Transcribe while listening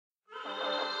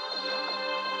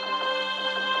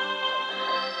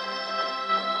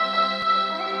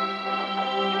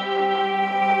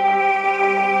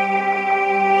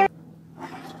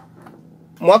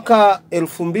Mwaka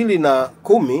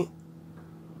 2010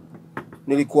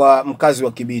 nilikuwa mkazi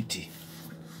wa Kibiti.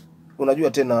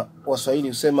 Unajua tena Waswahili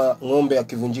husema ng'ombe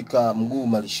akivunjika mguu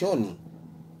malishoni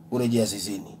urejea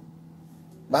zizini.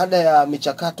 Baada ya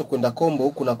michakato kwenda kombo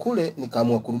huku na kule,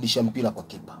 nikaamua kurudisha mpira kwa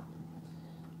kipa.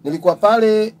 Nilikuwa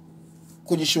pale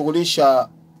kujishughulisha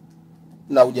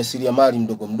na ujasiriamali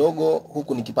mdogo mdogo,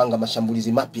 huku nikipanga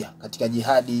mashambulizi mapya katika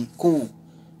jihadi kuu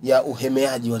ya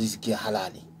uhemeaji wa riziki ya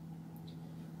halali.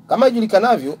 Kama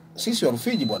ijulikanavyo, sisi wa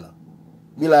Rufiji bwana,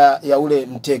 bila ya ule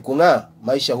mteko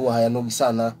maisha huwa hayanogi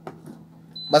sana.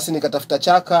 Basi nikatafuta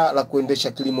chaka la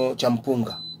kuendesha kilimo cha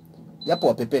mpunga, japo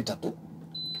wapepeta tu.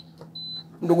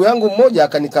 Ndugu yangu mmoja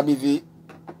akanikabidhi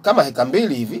kama heka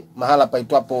 2 hivi mahala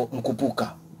paitwapo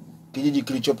Mkupuka, kijiji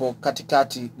kilichopo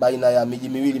katikati baina ya miji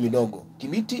miwili midogo,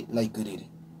 Kibiti na Ikiriri.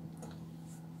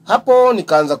 Hapo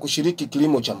nikaanza kushiriki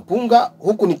kilimo cha mpunga,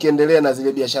 huku nikiendelea na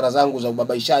zile biashara zangu za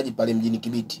ubabaishaji pale mjini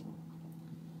Kibiti.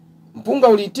 Mpunga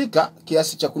uliitika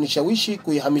kiasi cha kunishawishi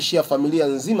kuihamishia familia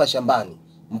nzima shambani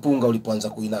mpunga ulipoanza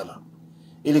kuinama,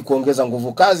 ili kuongeza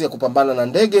nguvu kazi ya kupambana na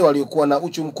ndege waliokuwa na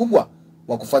uchu mkubwa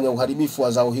wa kufanya uharibifu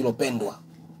wa zao hilo pendwa.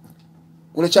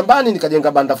 Kule shambani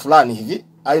nikajenga banda fulani hivi,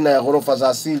 aina ya ghorofa za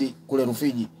asili kule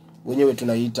Rufiji, wenyewe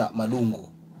tunaiita madungu.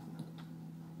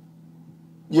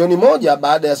 Jioni moja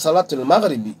baada ya salatu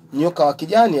al-maghribi, nyoka wa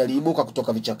kijani aliibuka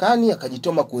kutoka vichakani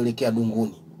akajitoma kuelekea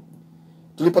dunguni.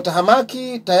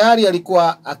 Tulipotahamaki tayari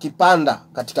alikuwa akipanda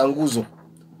katika nguzo.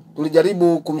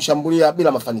 Tulijaribu kumshambulia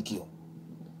bila mafanikio.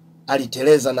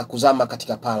 Aliteleza na kuzama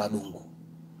katika paa la dungu.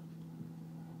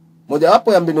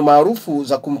 Mojawapo ya mbinu maarufu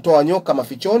za kumtoa nyoka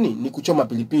mafichoni ni kuchoma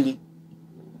pilipili.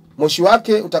 Moshi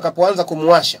wake utakapoanza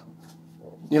kumwasha,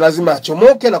 ni lazima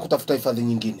achomoke na kutafuta hifadhi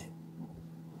nyingine.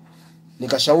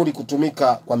 Nikashauri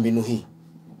kutumika kwa mbinu hii,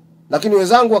 lakini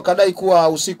wenzangu wakadai kuwa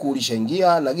usiku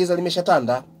ulishaingia na giza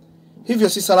limeshatanda, hivyo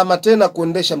si salama tena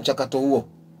kuendesha mchakato huo.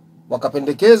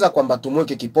 Wakapendekeza kwamba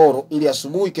tumweke kiporo ili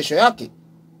asubuhi kesho yake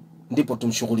ndipo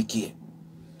tumshughulikie.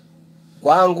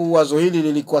 Kwangu wazo hili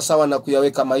lilikuwa sawa na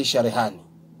kuyaweka maisha rehani.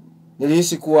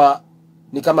 Nilihisi kuwa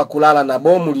ni kama kulala na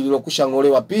bomu lililokusha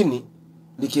ngolewa pini,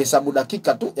 likihesabu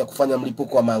dakika tu ya kufanya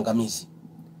mlipuko wa maangamizi.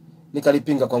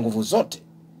 Nikalipinga kwa nguvu zote.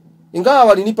 Ingawa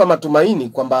walinipa matumaini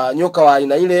kwamba nyoka wa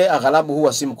aina ile aghalabu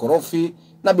huwa si mkorofi,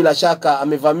 na bila shaka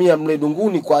amevamia mle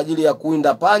dunguni kwa ajili ya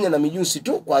kuinda panya na mijusi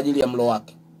tu kwa ajili ya mlo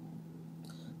wake,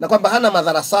 na kwamba hana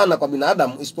madhara sana kwa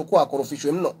binadamu isipokuwa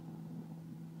akorofishwe mno.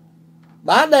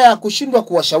 Baada ya kushindwa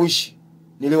kuwashawishi,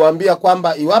 niliwaambia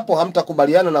kwamba iwapo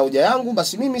hamtakubaliana na hoja yangu,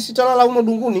 basi mimi sitalala humo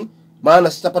dunguni,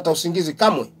 maana sitapata usingizi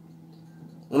kamwe.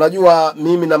 Unajua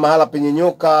mimi na mahala penye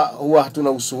nyoka huwa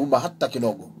hatuna usuhuba hata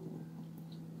kidogo.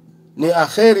 Ni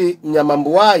akheri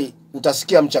mnyamambuai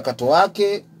utasikia mchakato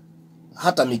wake,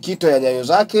 hata mikito ya nyayo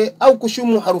zake au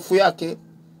kushumu harufu yake.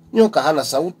 Nyoka hana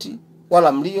sauti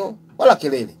wala mlio wala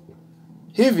kelele.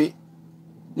 Hivi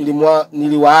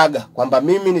niliwaaga kwamba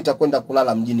mimi nitakwenda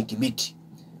kulala mjini Kibiti.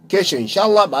 Kesho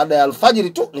inshallah baada ya alfajiri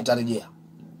tu nitarejea.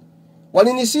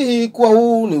 Walinisihi kuwa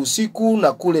huu ni usiku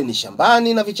na kule ni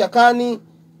shambani na vichakani,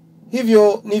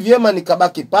 hivyo ni vyema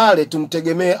nikabaki pale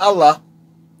tumtegemee Allah.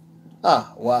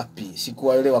 Wapi,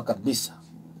 sikuwaelewa kabisa.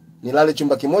 Nilale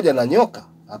chumba kimoja na nyoka?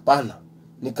 Hapana.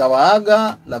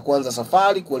 Nikawaaga na kuanza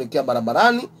safari kuelekea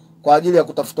barabarani kwa ajili ya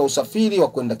kutafuta usafiri wa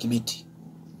kwenda Kibiti.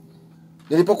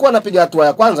 Nilipokuwa napiga hatua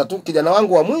ya kwanza tu, kijana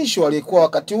wangu wa mwisho aliyekuwa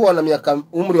wakati huo na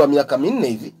umri wa miaka 4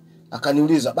 hivi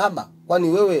akaniuliza, "Baba, kwani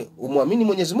wewe umuamini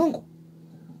Mwenyezi Mungu?"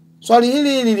 Swali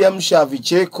hili liliamsha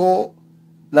vicheko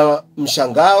na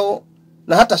mshangao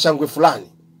na hata shangwe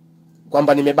fulani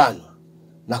kwamba nimebanwa,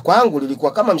 na kwangu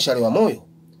lilikuwa kama mshale wa moyo.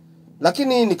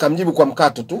 Lakini nikamjibu kwa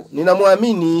mkato tu,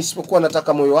 "Ninamwamini, isipokuwa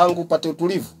nataka moyo wangu upate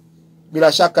utulivu."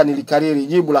 Bila shaka nilikariri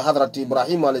jibu la Hadhrati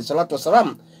Ibrahim alayhi salatu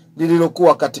wasalam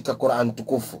lililokuwa katika Qur'an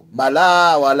tukufu,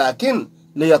 "Bala walakin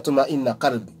liyatma'inna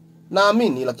qalbi."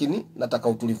 Naamini, lakini nataka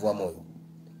utulivu wa moyo.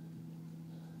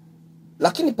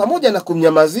 Lakini pamoja na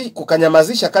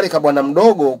kukanyamazisha kale ka bwana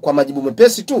mdogo kwa majibu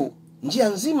mepesi tu, njia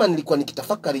nzima nilikuwa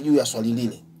nikitafakari juu ya swali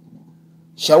lile.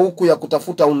 Shauku ya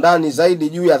kutafuta undani zaidi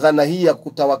juu ya dhana hii ya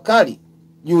kutawakali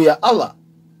juu ya Allah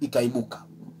ikaibuka.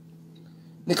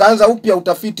 Nikaanza upya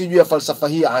utafiti juu ya falsafa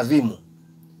hii adhimu.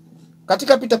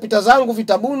 Katika pitapita zangu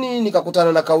vitabuni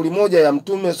nikakutana na kauli moja ya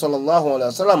Mtume sallallahu alaihi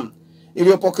wasallam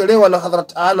iliyopokelewa na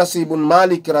Hadhrat Anas ibn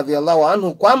Malik radhiyallahu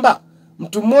anhu kwamba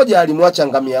mtu mmoja alimwacha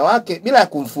ngamia wake bila ya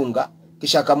kumfunga,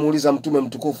 kisha akamuuliza Mtume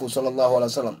mtukufu sallallahu alaihi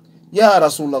wasallam, "Ya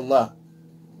Rasulullah,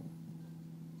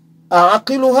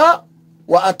 aaqiluha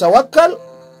wa atawakkal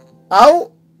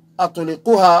au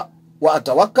atulikuha wa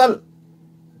atawakkal?"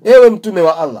 Ewe Mtume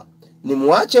wa Allah,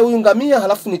 nimwache huyu ngamia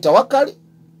halafu nitawakali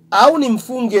au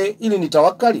nimfunge ili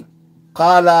nitawakkali?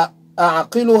 Qala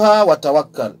a'qiluha wa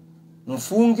tawakkal,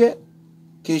 mfunge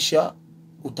kisha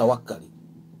utawakkali.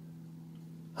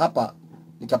 Hapa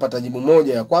nikapata jibu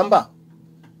moja ya kwamba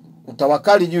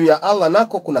utawakali juu ya Allah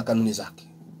nako kuna kanuni zake.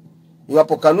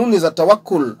 Iwapo kanuni za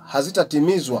tawakkul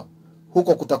hazitatimizwa,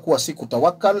 huko kutakuwa si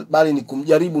kutawakkal bali ni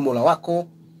kumjaribu Mola wako.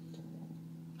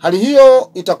 Hali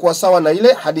hiyo itakuwa sawa na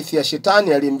ile hadithi ya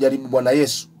shetani aliyemjaribu Bwana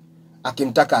Yesu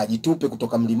akimtaka ajitupe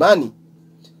kutoka mlimani,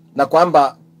 na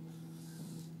kwamba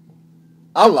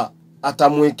Allah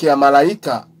atamwekea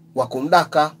malaika wa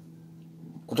kumdaka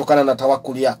kutokana na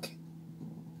tawakkuli yake.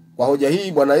 Kwa hoja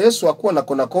hii Bwana Yesu hakuwa na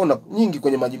kona nyingi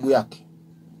kwenye majibu yake.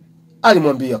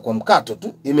 Alimwambia kwa mkato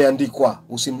tu, imeandikwa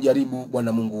usimjaribu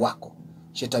Bwana Mungu wako.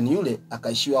 Shetani yule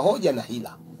akaishiwa hoja na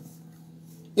hila.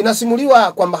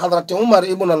 Inasimuliwa kwamba Hadhrat Umar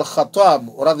ibn al-Khattab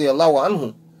radhiyallahu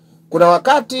anhu kuna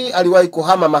wakati aliwahi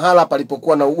kuhama mahala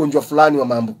palipokuwa na ugonjwa fulani wa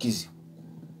maambukizi.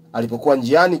 Alipokuwa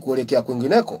njiani kuelekea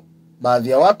kwingineko, baadhi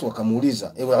ya watu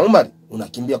wakamuuliza, ewe Umar,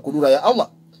 unakimbia kudura ya Allah?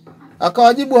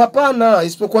 Akawajibu, hapana,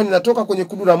 isipokuwa ninatoka kwenye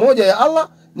kudura moja ya Allah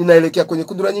ninaelekea kwenye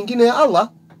kudura nyingine ya Allah.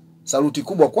 Saluti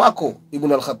kubwa kwako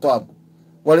Ibn al-Khattab.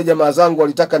 Wale jamaa zangu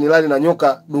walitaka nilale na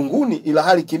nyoka dunguni, ila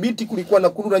hali Kibiti kulikuwa na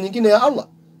kudura nyingine ya Allah.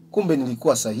 Kumbe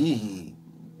nilikuwa sahihi.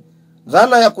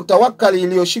 Dhana ya kutawakkali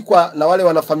iliyoshikwa na wale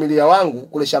wanafamilia wangu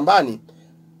kule shambani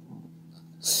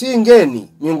si ngeni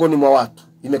miongoni mwa watu,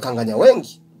 imekanganya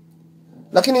wengi.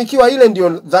 Lakini ikiwa ile ndiyo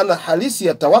dhana halisi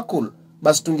ya tawakkul,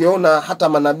 basi tungeona hata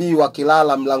manabii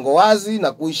wakilala mlango wazi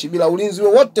na kuishi bila ulinzi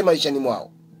wowote maishani mwao.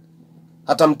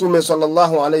 Hata Mtume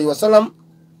sallallahu alaihi wasallam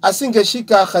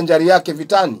asingeshika khanjari yake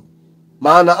vitani,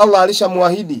 maana Allah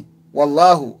alishamuahidi,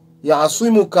 wallahu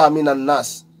ya'asimuka minan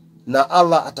nas, na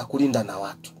Allah atakulinda na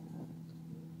watu.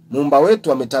 Muumba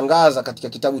wetu ametangaza katika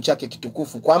kitabu chake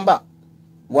kitukufu kwamba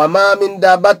wama min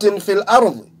dabatin fil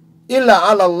ardi illa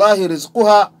ala Allahi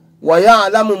rizquha wa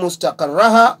ya'lamu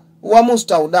mustaqarraha wa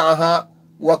mustawda'aha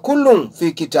wa kullun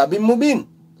fi kitabin mubin.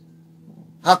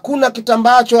 Hakuna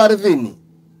kitambaacho ardhini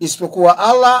isipokuwa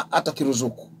Allah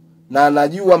atakiruzuku, na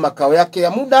anajua makao yake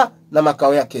ya muda na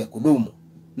makao yake ya kudumu,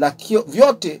 na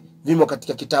vyote vimo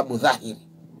katika kitabu dhahiri.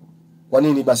 Kwa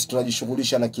nini basi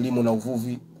tunajishughulisha na kilimo na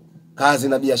uvuvi, kazi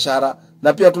na biashara,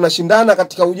 na pia tunashindana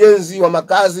katika ujenzi wa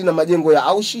makazi na majengo ya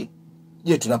aushi?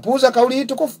 Je, tunapuuza kauli hii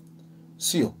tukufu?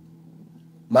 Sio.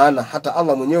 Maana hata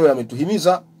Allah mwenyewe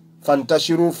ametuhimiza,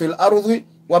 fantashiru fil ardhi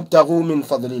wabtaghu min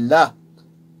fadlillah,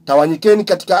 tawanyikeni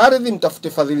katika ardhi mtafute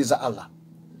fadhili za Allah.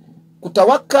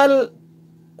 Kutawakkal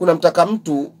kuna mtaka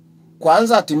mtu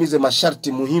kwanza atimize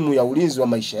masharti muhimu ya ulinzi wa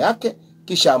maisha yake,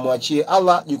 kisha amwachie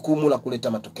Allah jukumu la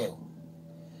kuleta matokeo.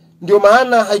 Ndio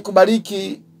maana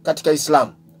haikubaliki katika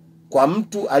Islam kwa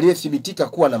mtu aliyethibitika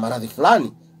kuwa na maradhi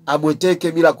fulani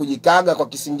abweteke bila kujikaga kwa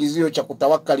kisingizio cha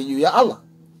kutawakkali juu ya Allah.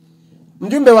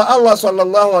 Mjumbe wa Allah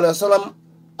sallallahu alaihi wasallam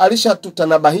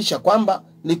alishatutanabahisha kwamba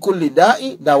likulli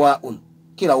da'i dawaun,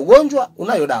 kila ugonjwa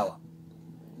unayo dawa.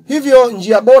 Hivyo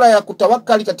njia bora ya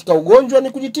kutawakkali katika ugonjwa ni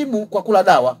kujitibu kwa kula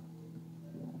dawa.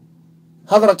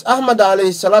 Hadhrat Ahmad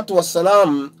alayhi salatu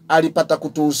wassalam alipata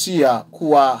kutuhusia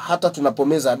kuwa hata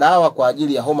tunapomeza dawa kwa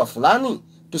ajili ya homa fulani,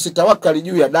 tusitawakkali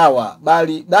juu ya dawa,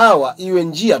 bali dawa iwe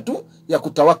njia tu ya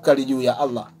kutawakkali juu ya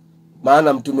Allah.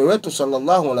 Maana mtume wetu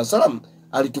sallallahu alaihi wasallam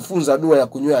alitufunza dua ya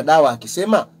kunywea dawa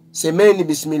akisema, semeni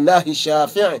bismillahi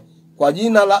shafi'i, kwa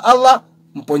jina la Allah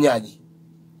mponyaji.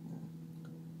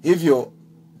 Hivyo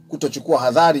kutochukua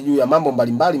hadhari juu ya mambo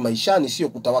mbalimbali maishani sio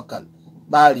kutawakkali,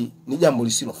 bali ni jambo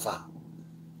lisilofaa.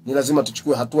 Ni lazima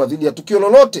tuchukue hatua dhidi ya tukio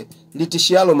lolote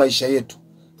litishialo maisha yetu,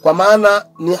 kwa maana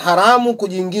ni haramu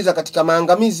kujiingiza katika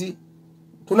maangamizi.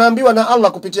 Tunaambiwa na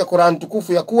Allah kupitia Qur'an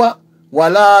tukufu ya kuwa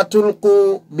wala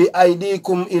tulqu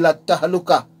biaidikum ila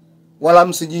tahluka, wala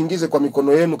msijiingize kwa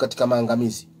mikono yenu katika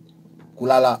maangamizi.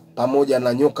 Kulala pamoja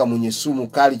na nyoka mwenye sumu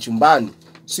kali chumbani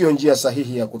sio njia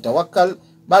sahihi ya kutawakkal,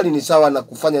 bali ni sawa na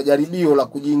kufanya jaribio la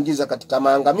kujiingiza katika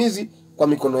maangamizi kwa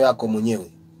mikono yako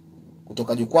mwenyewe.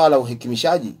 Kutoka jukwaa la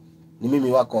uhekimishaji, ni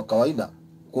mimi wako wa kawaida,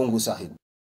 Kungu Sahib.